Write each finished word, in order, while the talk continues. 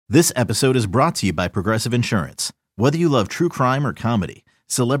This episode is brought to you by Progressive Insurance. Whether you love true crime or comedy,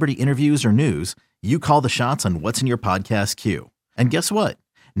 celebrity interviews or news, you call the shots on what's in your podcast queue. And guess what?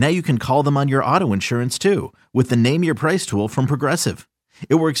 Now you can call them on your auto insurance too with the Name Your Price tool from Progressive.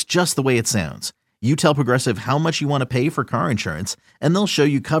 It works just the way it sounds. You tell Progressive how much you want to pay for car insurance, and they'll show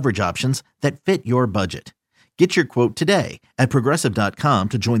you coverage options that fit your budget. Get your quote today at Progressive.com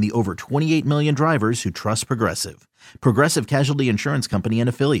to join the over 28 million drivers who trust Progressive. Progressive Casualty Insurance Company and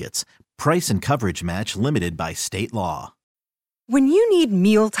Affiliates. Price and coverage match limited by state law. When you need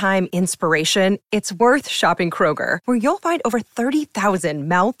mealtime inspiration, it's worth shopping Kroger, where you'll find over 30,000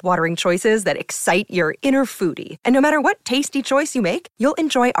 mouth-watering choices that excite your inner foodie. And no matter what tasty choice you make, you'll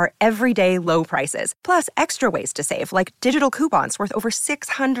enjoy our everyday low prices, plus extra ways to save, like digital coupons worth over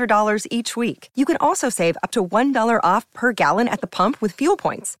 $600 each week. You can also save up to $1 off per gallon at the pump with fuel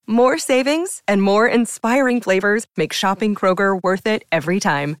points. More savings and more inspiring flavors make shopping Kroger worth it every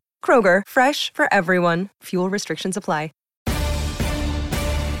time. Kroger, fresh for everyone. Fuel restrictions apply.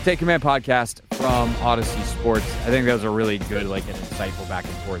 Take Command podcast from Odyssey Sports. I think that was a really good, an insightful back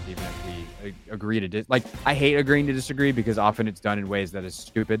and forth, even if we agree to I hate agreeing to disagree because often it's done in ways that is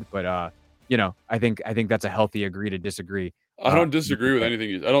stupid. But I think that's a healthy agree to disagree. I don't disagree with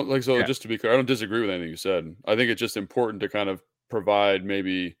anything Just to be clear, I don't disagree with anything you said. I think it's just important to kind of provide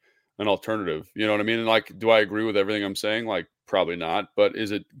maybe an alternative. You know what I mean? And do I agree with everything I'm saying? Probably not. But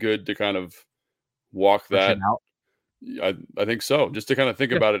is it good to kind of walk that out? I think so, just to kind of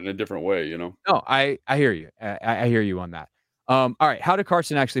think about it in a different way, No, I hear you. I hear you on that. All right, how did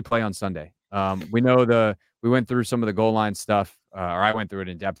Carson actually play on Sunday? We know we went through some of the goal line stuff, or I went through it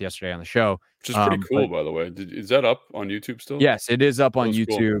in depth yesterday on the show. Which is pretty cool, by the way. Is that up on YouTube still? Yes, it is up on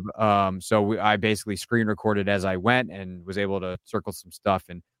YouTube. Cool. So I basically screen recorded as I went and was able to circle some stuff,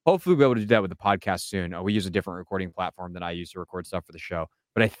 and hopefully we'll be able to do that with the podcast soon. We use a different recording platform than I use to record stuff for the show,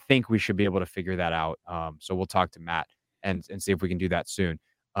 but I think we should be able to figure that out. So we'll talk to Matt and see if we can do that soon.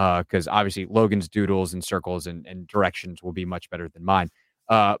 Because obviously Logan's doodles and circles and directions will be much better than mine.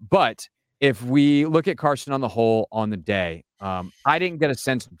 But if we look at Carson on the whole on the day, I didn't get a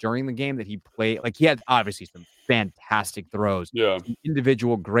sense during the game that he played. He had obviously some fantastic throws, some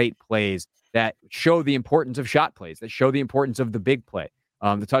individual great plays that show the importance of shot plays, that show the importance of the big play.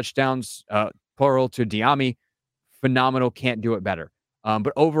 The touchdowns, plural to Diami, phenomenal, can't do it better.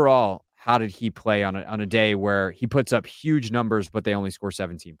 But overall, how did he play on a day where he puts up huge numbers, but they only score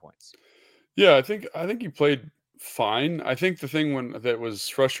 17 points? Yeah, I think he played fine. I think the thing that was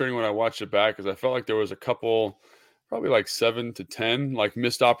frustrating when I watched it back is I felt like there was a couple, probably 7 to 10,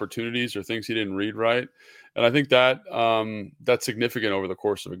 missed opportunities or things he didn't read right. And I think that that's significant over the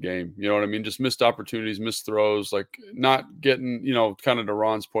course of a game. You know what I mean? Just missed opportunities, missed throws, not getting, kind of to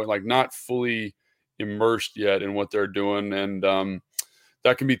Ron's point, not fully immersed yet in what they're doing. And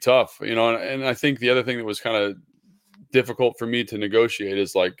that can be tough, and I think the other thing that was kind of difficult for me to negotiate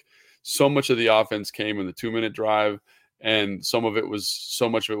is so much of the offense came in the 2-minute drive, and so much of it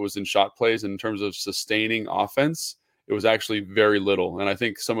was in shot plays. And in terms of sustaining offense, it was actually very little. And I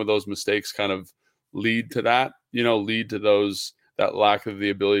think some of those mistakes kind of lead to that, that lack of the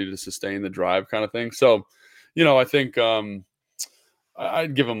ability to sustain the drive kind of thing. So, I think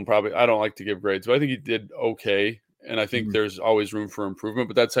I'd give him I don't like to give grades, but I think he did okay. And I think there's always room for improvement,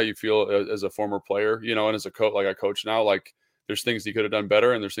 but that's how you feel as a former player, and as a coach, I coach now, there's things he could have done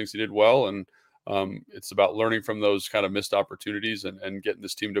better and there's things he did well. And it's about learning from those kind of missed opportunities and getting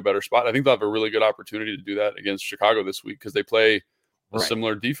this team to a better spot. I think they'll have a really good opportunity to do that against Chicago this week because they play a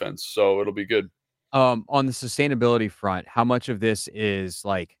similar defense. So it'll be good. On the sustainability front, how much of this is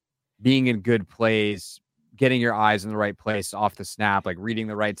being in good plays, getting your eyes in the right place off the snap, reading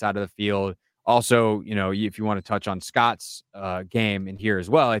the right side of the field? Also, if you want to touch on Scott's game in here as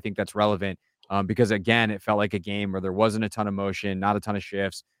well, I think that's relevant because, again, it felt like a game where there wasn't a ton of motion, not a ton of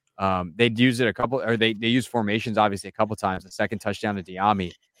shifts. They'd use it they used formations, obviously, a couple times. The second touchdown to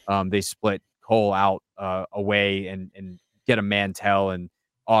Diami, they split Cole out away and get a man-tell and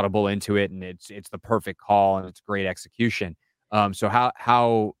audible into it, and it's the perfect call, and it's great execution. So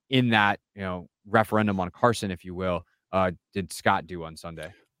how in that, referendum on Carson, if you will, did Scott do on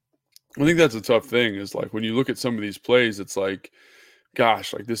Sunday? I think that's a tough thing is when you look at some of these plays, it's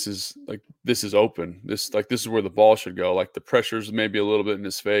gosh, this is open. This is where the ball should go. The pressure's maybe a little bit in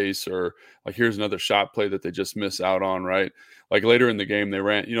his face, or here's another shot play that they just miss out on, right? Later in the game, they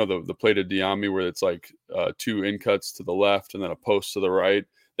ran, the play to Diami where it's 2 in cuts to the left and then a post to the right.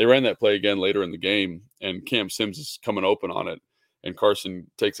 They ran that play again later in the game, and Cam Sims is coming open on it, and Carson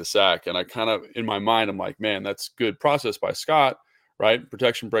takes a sack. And I kind of, in my mind, I'm like, man, that's good process by Scott. Right?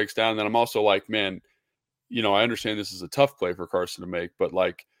 Protection breaks down. And then I'm also like, man, I understand this is a tough play for Carson to make, but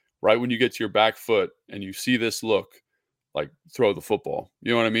right when you get to your back foot and you see this look, like throw the football.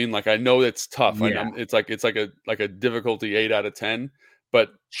 You know what I mean? Like I know it's tough. Yeah. It's like a difficulty 8 out of 10, but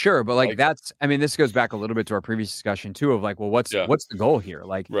Sure, but like like that's I mean, this goes back a little bit to our previous discussion too of like, well, what's yeah, what's the goal here?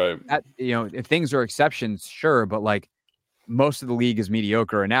 Like right, that, if things are exceptions, sure, but like most of the league is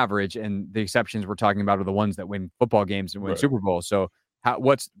mediocre and average, and the exceptions we're talking about are the ones that win football games and win right. Super Bowls. So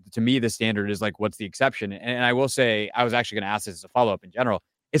what's to me the standard is like what's the exception? And I will say I was actually going to ask this as a follow up in general.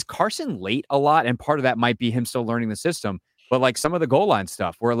 Is Carson late a lot? And part of that might be him still learning the system, but like some of the goal line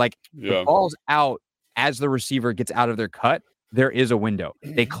stuff where like the Yeah. ball's out as the receiver gets out of their cut, there is a window.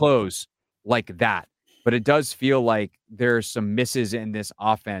 They close like that. But it does feel like there's some misses in this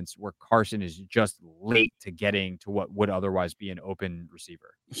offense where Carson is just late to getting to what would otherwise be an open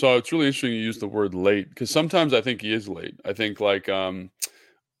receiver. So it's really interesting you use the word late because sometimes I think he is late. I think like and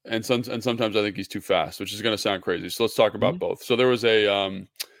sometimes I think he's too fast, which is going to sound crazy. So let's talk about both. So there was a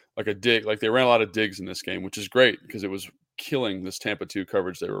like a dig, like they ran a lot of digs in this game, which is great because it was killing this Tampa 2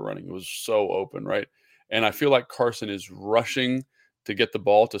 coverage they were running. It was so open, right? And I feel like Carson is rushing to get the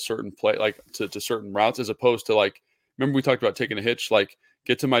ball to certain play, like to certain routes, as opposed to like, remember we talked about taking a hitch, like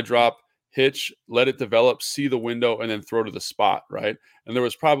get to my drop, hitch, let it develop, see the window, and then throw to the spot, right? And there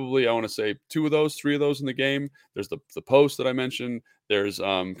was probably, I want to say 2 of those, 3 of those in the game. There's the post that I mentioned. There's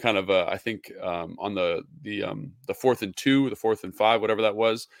kind of I think on the 4th and 2, the 4th and 5, whatever that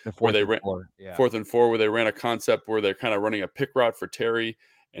was, where they ran 4th and 4, where they ran a concept where they're kind of running a pick route for Terry,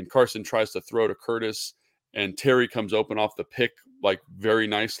 and Carson tries to throw to Curtis, and Terry comes open off the pick like very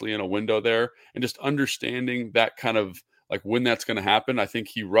nicely in a window there, and just understanding that kind of like when that's going to happen. I think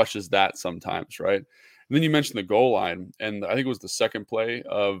he rushes that sometimes, right? And then you mentioned the goal line, and I think it was the second play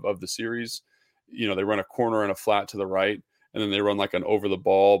of the series. They run a corner and a flat to the right, and then they run like an over the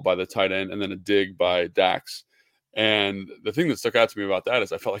ball by the tight end, and then a dig by Dax. And the thing that stuck out to me about that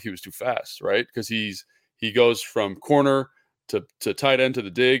is I felt like he was too fast, right? Because he goes from corner to tight end to the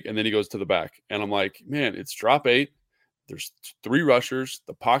dig, and then he goes to the back. And I'm like, man, it's drop 8. There's 3 rushers.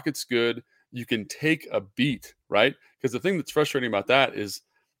 The pocket's good. You can take a beat, right? Because the thing that's frustrating about that is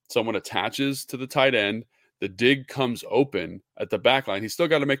someone attaches to the tight end. The dig comes open at the back line. He's still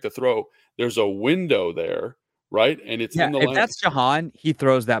got to make the throw. There's a window there, right? And it's in the if line. that's Jahan, he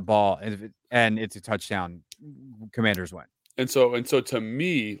throws that ball and it's a touchdown. Commanders win. And so to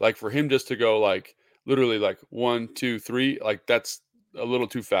me, like for him just to go like literally like 1, 2, 3, like that's a little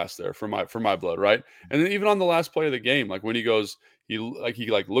too fast there for my blood, right? And then even on the last play of the game, like when he goes, he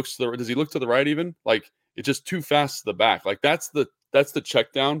looks to the, does he look to the right even? Like it's just too fast to the back. Like that's the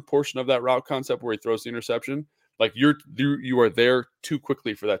check down portion of that route concept where he throws the interception. Like you are there too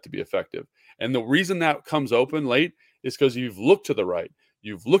quickly for that to be effective. And the reason that comes open late is because you've looked to the right,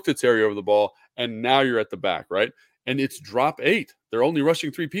 you've looked at Terry over the ball, and now you're at the back, right? And it's drop 8. They're only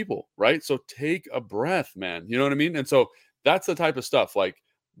rushing 3 people, right? So take a breath, man. You know what I mean? And so that's the type of stuff, like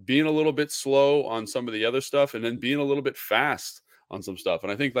being a little bit slow on some of the other stuff and then being a little bit fast on some stuff.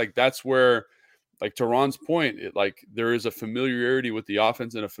 And I think like that's where, like to Ron's point, like there is a familiarity with the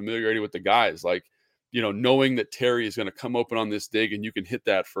offense and a familiarity with the guys, like, knowing that Terry is going to come open on this dig and you can hit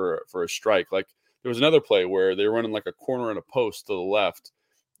that for a strike. Like there was another play where they're running like a corner and a post to the left.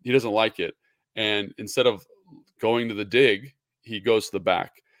 He doesn't like it. And instead of going to the dig, he goes to the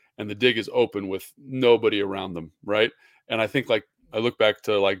back, and the dig is open with nobody around them, right? And I think like I look back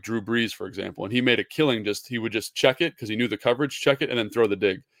to like Drew Brees, for example, and he made a killing. He would just check it because he knew the coverage, check it, and then throw the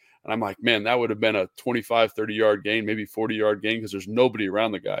dig. And I'm like, man, that would have been a 25, 30-yard gain, maybe 40-yard gain because there's nobody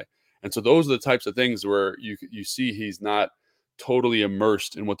around the guy. And so those are the types of things where you see he's not totally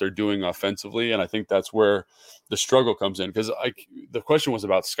immersed in what they're doing offensively. And I think that's where the struggle comes in, because the question was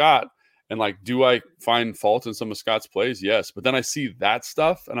about Scott. And like, do I find fault in some of Scott's plays? Yes. But then I see that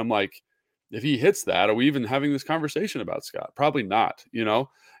stuff and I'm like, if he hits that, are we even having this conversation about Scott? Probably not,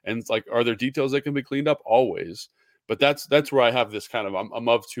 And it's like, are there details that can be cleaned up? Always. But that's where I have this kind of, I'm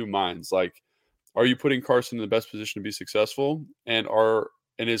of 2 minds. Like, are you putting Carson in the best position to be successful? And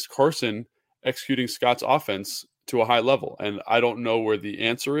is Carson executing Scott's offense to a high level? And I don't know where the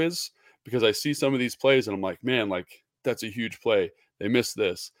answer is, because I see some of these plays and I'm like, man, like that's a huge play. They missed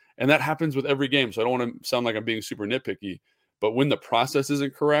this. And that happens with every game. So I don't want to sound like I'm being super nitpicky, but when the process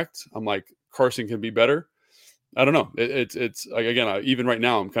isn't correct, I'm like, Carson can be better. I don't know. It's like, again, even right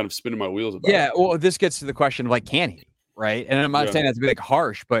now, I'm kind of spinning my wheels about it. Yeah. Well, this gets to the question of like, can he? Right. And I'm not saying that to be like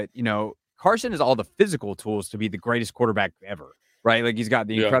harsh, but Carson has all the physical tools to be the greatest quarterback ever. Right. Like he's got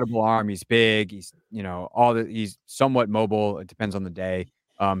the incredible arm. He's big. He's, he's somewhat mobile. It depends on the day.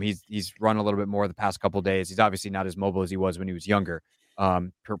 He's run a little bit more the past couple of days. He's obviously not as mobile as he was when he was younger.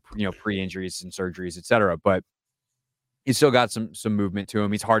 Pre-injuries and surgeries, et cetera. But He's still got some movement to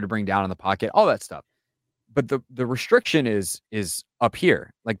him. He's hard to bring down in the pocket, all that stuff. But the restriction is up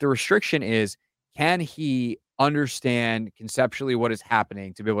here. Like the restriction is, can he understand conceptually what is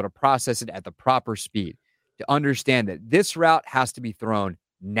happening to be able to process it at the proper speed, to understand that this route has to be thrown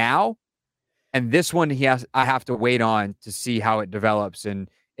now, and this one I have to wait on to see how it develops. And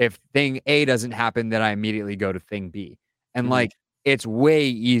if thing A doesn't happen, then I immediately go to thing B. And like it's way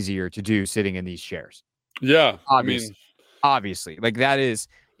easier to do sitting in these chairs. Yeah, Obviously, like that is,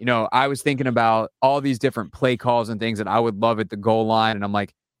 I was thinking about all these different play calls and things that I would love at the goal line. And I'm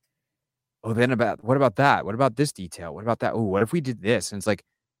like, oh, then what about that? What about this detail? What about that? Oh, what if we did this? And it's like,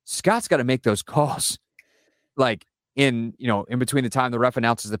 Scott's got to make those calls like in between the time the ref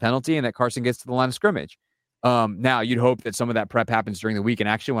announces the penalty and that Carson gets to the line of scrimmage. Now you'd hope that some of that prep happens during the week. And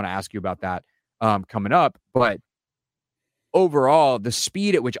I actually want to ask you about that coming up. But overall, the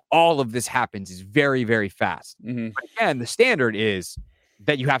speed at which all of this happens is very, very fast. But again, the standard is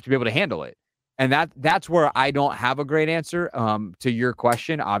that you have to be able to handle it. And that's where I don't have a great answer to your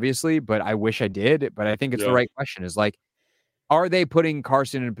question, obviously, but I wish I did. But I think it's the right question is like, are they putting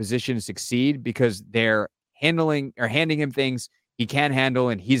Carson in a position to succeed because they're handing him things he can handle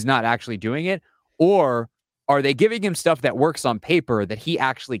and he's not actually doing it? Or are they giving him stuff that works on paper that he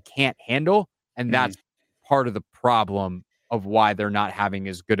actually can't handle? And that's part of the problem of why they're not having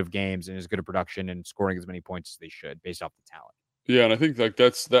as good of games and as good of production and scoring as many points as they should based off the talent. Yeah, and I think like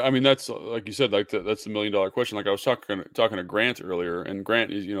that's like you said, like that's the $1 million question. Like I was talking to Grant earlier, and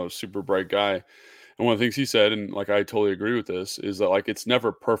Grant is a super bright guy, and one of the things he said, and like I totally agree with this, is that like it's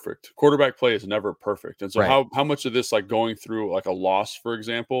never perfect. Quarterback play is never perfect, and so how much of this like going through like a loss, for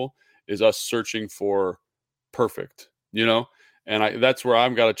example, is us searching for perfect, and that's where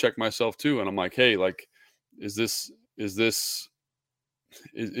I've got to check myself too, and I'm like, hey, like, is this doable?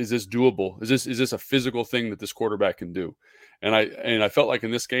 Is this a physical thing that this quarterback can do? And I felt like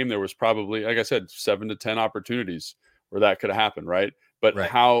in this game there was probably, like I said, 7 to 10 opportunities where that could have happened, right? But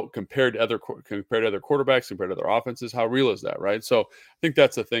how compared to other quarterbacks, compared to other offenses, how real is that, right? So I think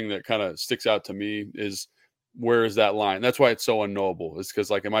that's the thing that kind of sticks out to me is where is that line? That's why it's so unknowable. It's because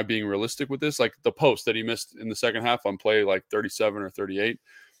like, am I being realistic with this? Like the post that he missed in the second half on play like 37 or 38,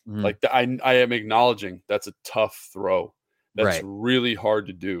 like I am acknowledging that's a tough throw. That's really hard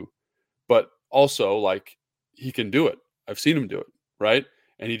to do, but also like he can do it. I've seen him do it, right?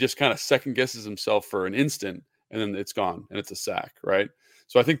 And he just kind of second guesses himself for an instant, and then it's gone, and it's a sack, right?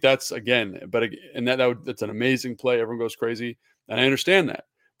 So I think that's that's an amazing play. Everyone goes crazy, and I understand that.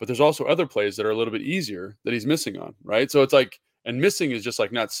 But there's also other plays that are a little bit easier that he's missing on, right? So it's like, and missing is just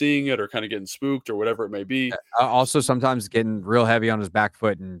like not seeing it or kind of getting spooked or whatever it may be. Also, sometimes getting real heavy on his back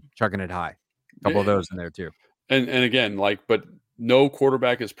foot and chucking it high. A couple of those in there too. And again, like, but no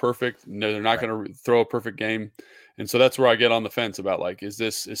quarterback is perfect. No, they're not going to throw a perfect game. And so that's where I get on the fence about like,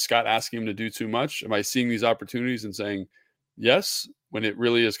 is Scott asking him to do too much? Am I seeing these opportunities and saying yes, when it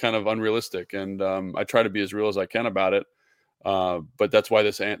really is kind of unrealistic? And I try to be as real as I can about it. But that's why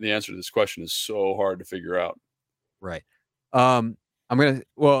the answer to this question is so hard to figure out. Right. I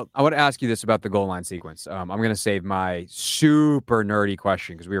want to ask you this about the goal line sequence. I'm going to save my super nerdy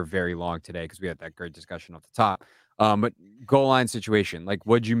question because we were very long today because we had that great discussion off the top. But goal line situation, like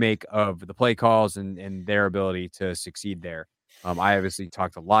what'd you make of the play calls and their ability to succeed there? I obviously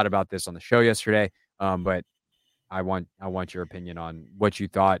talked a lot about this on the show yesterday, but I want your opinion on what you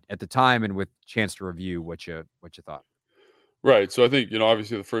thought at the time and with chance to review what you thought. Right. So I think,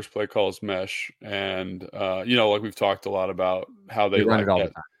 obviously the first play call is mesh. And, like we've talked a lot about how they like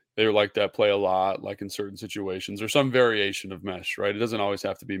that. They like that play a lot, like in certain situations or some variation of mesh, right? It doesn't always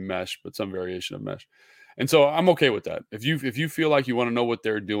have to be mesh, but some variation of mesh. And so I'm okay with that. If you feel like you want to know what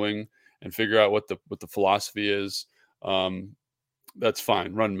they're doing and figure out what the philosophy is, that's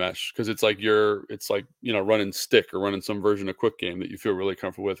fine. Run mesh because it's like running stick or running some version of quick game that you feel really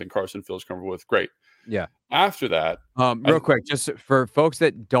comfortable with and Carson feels comfortable with. Great. Yeah. After that, real quick, just for folks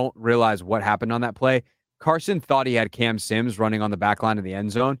that don't realize what happened on that play, Carson thought he had Cam Sims running on the back line of the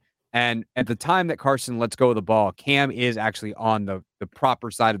end zone. And at the time that Carson lets go of the ball, Cam is actually on the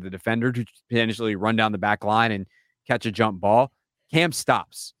proper side of the defender to potentially run down the back line and catch a jump ball. Cam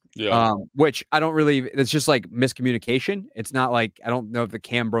stops. Yeah. Which I don't really, it's just like miscommunication. It's not like, I don't know if the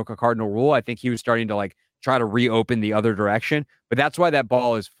Cam broke a cardinal rule. I think he was starting to like try to reopen the other direction, but that's why that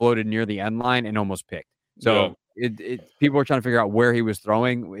ball is floated near the end line and almost picked. So people are trying to figure out where he was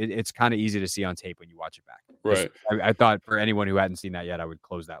throwing. It's kind of easy to see on tape when you watch it back. Right. I thought for anyone who hadn't seen that yet, I would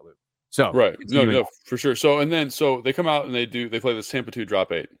close that loop. So right. No, for sure. So they come out and they play this Tampa 2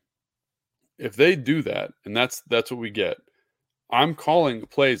 drop 8. If they do that, and that's what we get, I'm calling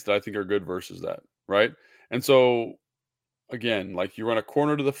plays that I think are good versus that. Right. And so again, like you run a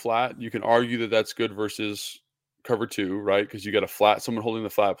corner to the flat, you can argue that that's good versus cover 2, right? Because you got a flat, someone holding the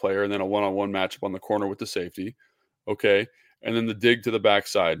flat player, and then a one-on-one matchup on the corner with the safety. Okay. And then the dig to the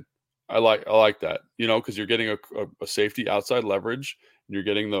backside. I like that, because you're getting a safety outside leverage, and you're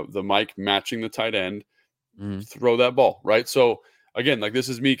getting the Mike matching the tight end. Throw that ball, right? So again, like this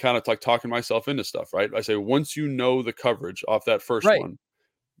is me kind of like talking myself into stuff, right? I say once you know the coverage off that first one,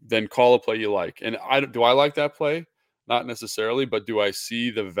 then call a play you like. And do I like that play? Not necessarily, but do I see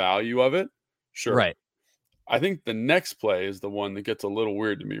the value of it? Sure. Right. I think the next play is the one that gets a little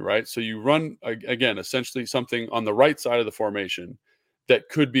weird to me, right? So you run, again, essentially something on the right side of the formation that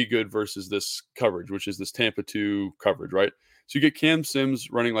could be good versus this coverage, which is this Tampa 2 coverage, right? So you get Cam Sims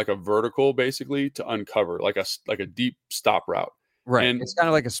running like a vertical basically to uncover, like a deep stop route. Right. And it's kind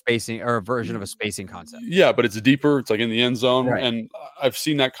of like a spacing or a version of a spacing concept. Yeah, but it's deeper. It's like in the end zone. Right. And I've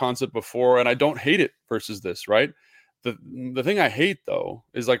seen that concept before, and I don't hate it versus this, right? The thing I hate, though,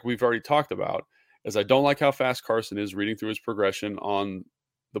 is like we've already talked about, is I don't like how fast Carson is reading through his progression on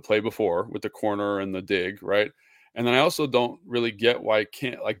the play before with the corner and the dig, right? And then I also don't really get why I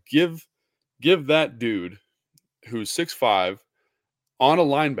can't like give that dude who's 6'5" on a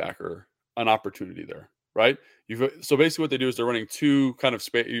linebacker an opportunity there, right? So basically what they do is they're running two kind of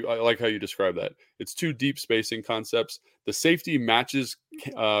space. I like how you describe that. It's two deep spacing concepts. The safety matches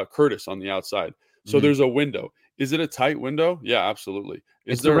Curtis on the outside. So there's a window. Is it a tight window? Yeah, absolutely.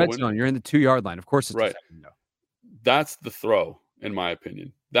 It's the red zone. You're in the 2-yard line. Of course it's right. a tight window. That's the throw, in my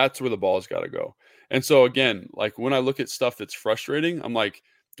opinion. That's where the ball's got to go. And so again, like when I look at stuff that's frustrating, I'm like,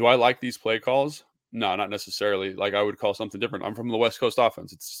 do I like these play calls? No, not necessarily. Like I would call something different. I'm from the West Coast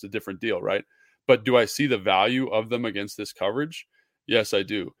offense. It's just a different deal, right? But do I see the value of them against this coverage? Yes, I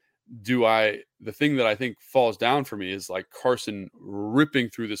do. The thing that I think falls down for me is like Carson ripping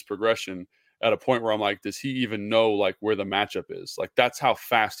through this progression at a point where I'm like, does he even know like where the matchup is? Like that's how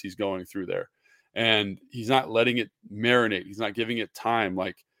fast he's going through there. And he's not letting it marinate. He's not giving it time.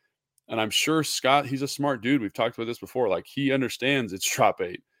 Like, and I'm sure Scott, he's a smart dude. We've talked about this before. Like he understands it's drop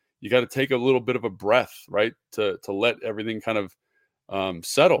 8. You got to take a little bit of a breath, right? To let everything kind of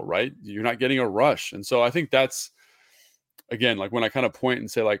settle, right? You're not getting a rush. And so I think that's, again, like when I kind of point and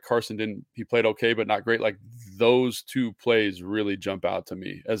say like Carson he played okay, but not great. Like those two plays really jump out to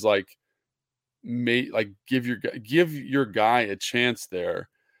me as like, give your guy a chance there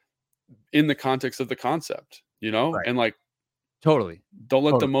in the context of the concept, right. And like, totally. Don't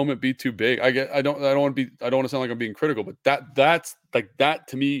let the moment be too big. I don't want to sound like I'm being critical, but that's like that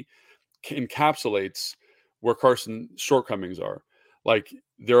to me encapsulates where Carson's shortcomings are. Like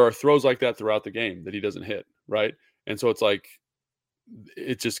there are throws like that throughout the game that he doesn't hit, right? And so it's like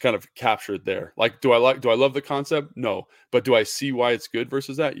it's just kind of captured there. Like, do I love the concept? No, but do I see why it's good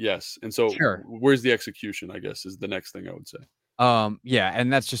versus that? Yes. And so where's the execution, I guess, is the next thing I would say. Yeah,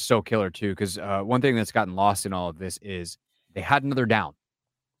 and that's just so killer too, because one thing that's gotten lost in all of this is they had another down.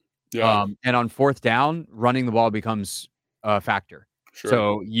 Yeah. And on fourth down, running the ball becomes a factor. Sure.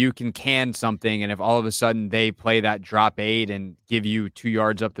 So you can something, and if all of a sudden they play that drop 8 and give you 2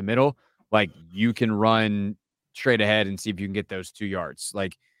 yards up the middle, like you can run straight ahead and see if you can get those 2 yards.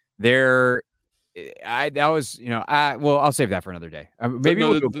 Like I'll save that for another day. Maybe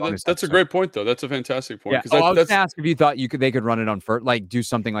that's a great point, though. That's a fantastic point. Yeah. I was going to ask if you thought they could run it on first, like do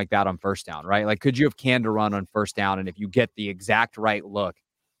something like that on first down, right? Like, could you have canned a run on first down, and if you get the exact right look,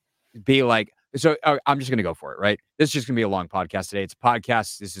 be like, so I'm just going to go for it, right? This is just going to be a long podcast today. It's a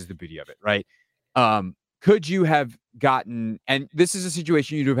podcast. This is the beauty of it, right? Could you have gotten, and this is a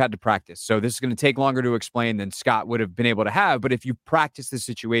situation you'd have had to practice. So this is going to take longer to explain than Scott would have been able to have. But if you practice this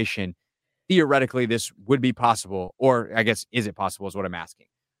situation, theoretically, this would be possible, or I guess, is it possible is what I'm asking.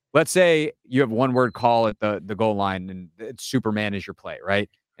 Let's say you have one word call at the goal line and Superman is your play, right?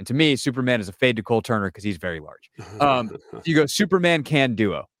 And to me, Superman is a fade to Cole Turner because he's very large. You go Superman can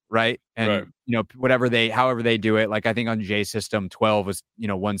duo, right? And, however they do it, like I think on Jay's system, 12 was,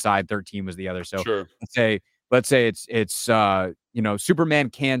 one side, 13 was the other. So sure. let's say it's Superman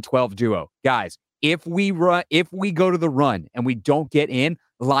can 12 duo. Guys, if we go to the run and we don't get in,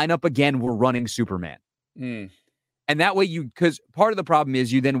 line up again, we're running Superman. And that way because part of the problem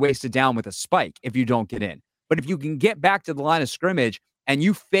is you then waste it down with a spike if you don't get in. But if you can get back to the line of scrimmage and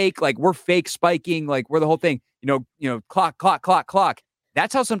you fake, like we're fake spiking, like we're the whole thing, clock.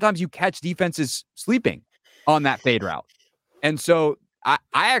 That's how sometimes you catch defenses sleeping on that fade route. And so I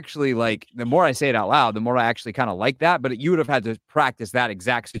actually like, the more I say it out loud, the more I actually kind of like that, but you would have had to practice that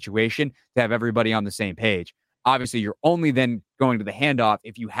exact situation to have everybody on the same page. Obviously, you're only then going to the handoff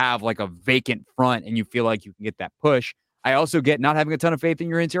if you have like a vacant front and you feel like you can get that push. I also get not having a ton of faith in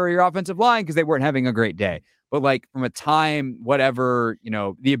your interior offensive line because they weren't having a great day. But like from a time, whatever,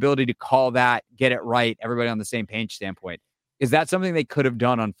 the ability to call that, get it right, everybody on the same page standpoint, is that something they could have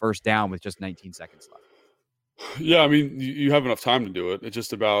done on first down with just 19 seconds left? Yeah, I mean, you have enough time to do it. It's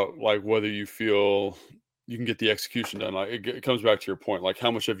just about like whether you feel you can get the execution done. Like it comes back to your point, like how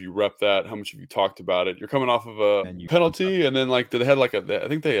much have you repped that? How much have you talked about it? You're coming off of a penalty, and then like they had like I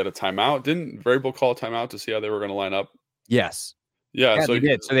think they had a timeout. Didn't Vrabel call a timeout to see how they were going to line up? Yes. Yeah, so they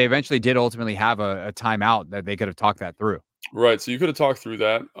did. So they eventually did ultimately have a timeout that they could have talked that through. Right. So you could have talked through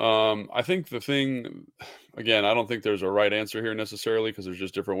that. I think the thing, again, I don't think there's a right answer here necessarily because there's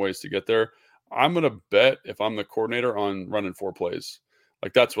just different ways to get there. I'm going to bet if I'm the coordinator on running 4 plays.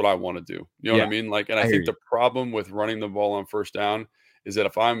 Like that's what I want to do. You know what I mean? Like, and I think the problem with running the ball on first down is that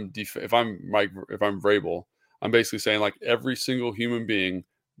if I'm Vrabel, I'm basically saying like every single human being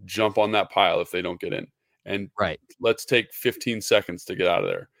jump on that pile if they don't get in. And let's take 15 seconds to get out of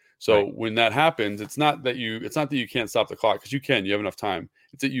there. So when that happens, it's not that you can't stop the clock because you have enough time.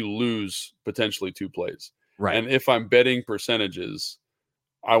 It's that you lose potentially 2 plays. Right. And if I'm betting percentages,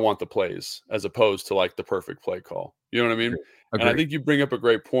 I want the plays as opposed to like the perfect play call. You know what I mean? And I think you bring up a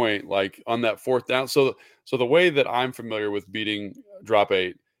great point, like on that fourth down. So the way that I'm familiar with beating drop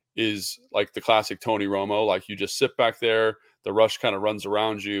 8 is like the classic Tony Romo. Like you just sit back there, the rush kind of runs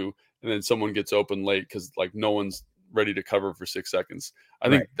around you, and then someone gets open late because like no one's ready to cover for 6 seconds. I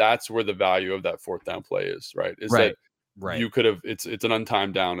think that's where the value of that fourth down play is, right? Is that you could have it's an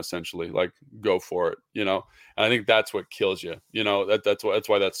untimed down essentially, like go for it, And I think that's what kills you, that's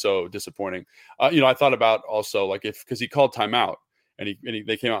why that's so disappointing. I thought about also like because he called timeout and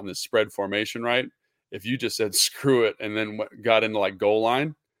they came out in this spread formation, right? If you just said screw it and then got into like goal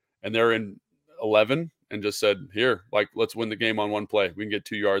line and they're in 11 and just said, here, like, let's win the game on one play. We can get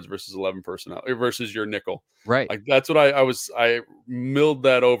 2 yards versus 11 personnel versus your nickel. Right. Like that's what I milled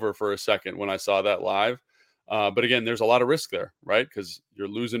that over for a second when I saw that live. But again, there's a lot of risk there, right? Because you're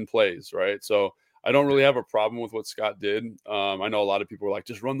losing plays, right? So I don't really have a problem with what Scott did. I know a lot of people are like,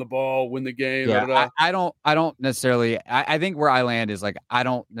 just run the ball, win the game. Yeah, I don't necessarily. I think where I land is like, I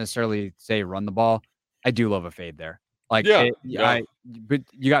don't necessarily say run the ball. I do love a fade there. Like, but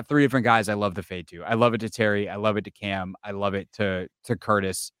you got 3 different guys I love the fade to. I love it to Terry. I love it to Cam. I love it to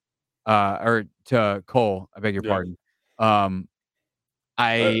Curtis, or to Cole. I beg your pardon. And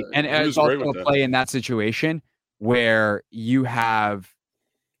it's also a play in that situation where you have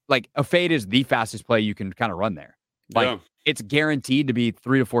like a fade is the fastest play you can kind of run there. Like it's guaranteed to be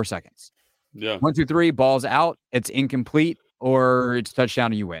 3 to 4 seconds. Yeah. 1, 2, 3, balls out. It's incomplete or it's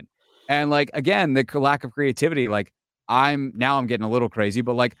touchdown and you win. And like, again, the lack of creativity, like I'm getting a little crazy,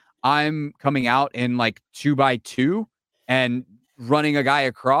 but like I'm coming out in like 2x2 and running a guy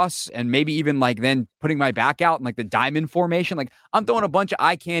across and maybe even like then putting my back out in like the diamond formation. Like I'm throwing a bunch of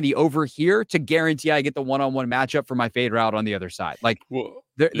eye candy over here to guarantee I get the one-on-one matchup for my fade route on the other side. Like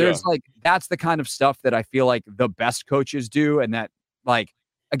there's like, that's the kind of stuff that I feel like the best coaches do. And that like,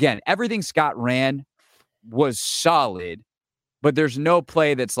 again, everything Scott ran was solid, but there's no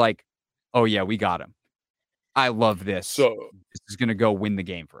play that's like, oh yeah, we got him. I love this. So this is going to go win the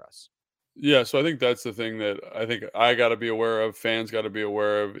game for us. Yeah, so I think that's the thing that I think I got to be aware of, fans got to be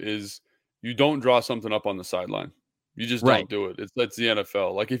aware of, is you don't draw something up on the sideline. You just don't do it. That's the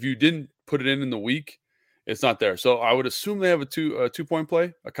NFL. Like if you didn't put it in the week, it's not there. So I would assume they have a 2-point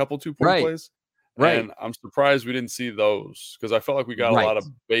play, a couple 2-point plays. Right. And I'm surprised we didn't see those because I felt like we got a lot of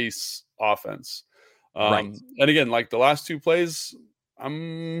base offense. And again, like the last 2 plays,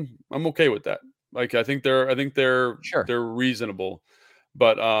 I'm okay with that. Like I think they're reasonable,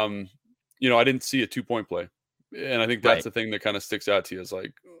 but I didn't see a 2-point play, and I think that's the thing that kind of sticks out to you is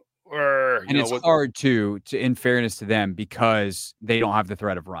like, and it's hard to in fairness to them because they don't have the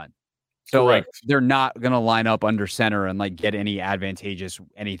threat of run, so like they're not gonna line up under center and like get any advantageous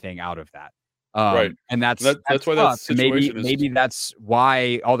anything out of that. And that's why that situation maybe that's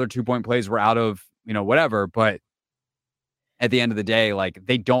why all their 2-point plays were out of whatever, but. At the end of the day, like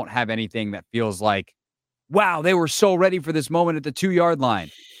they don't have anything that feels like, wow, they were so ready for this moment at the 2-yard line.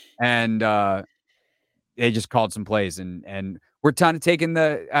 And they just called some plays and we're kind of taking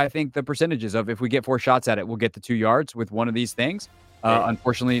I think the percentages of if we get 4 shots at it, we'll get the 2 yards with one of these things.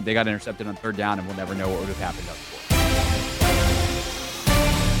 Unfortunately, they got intercepted on 3rd down and we'll never know what would have happened up before.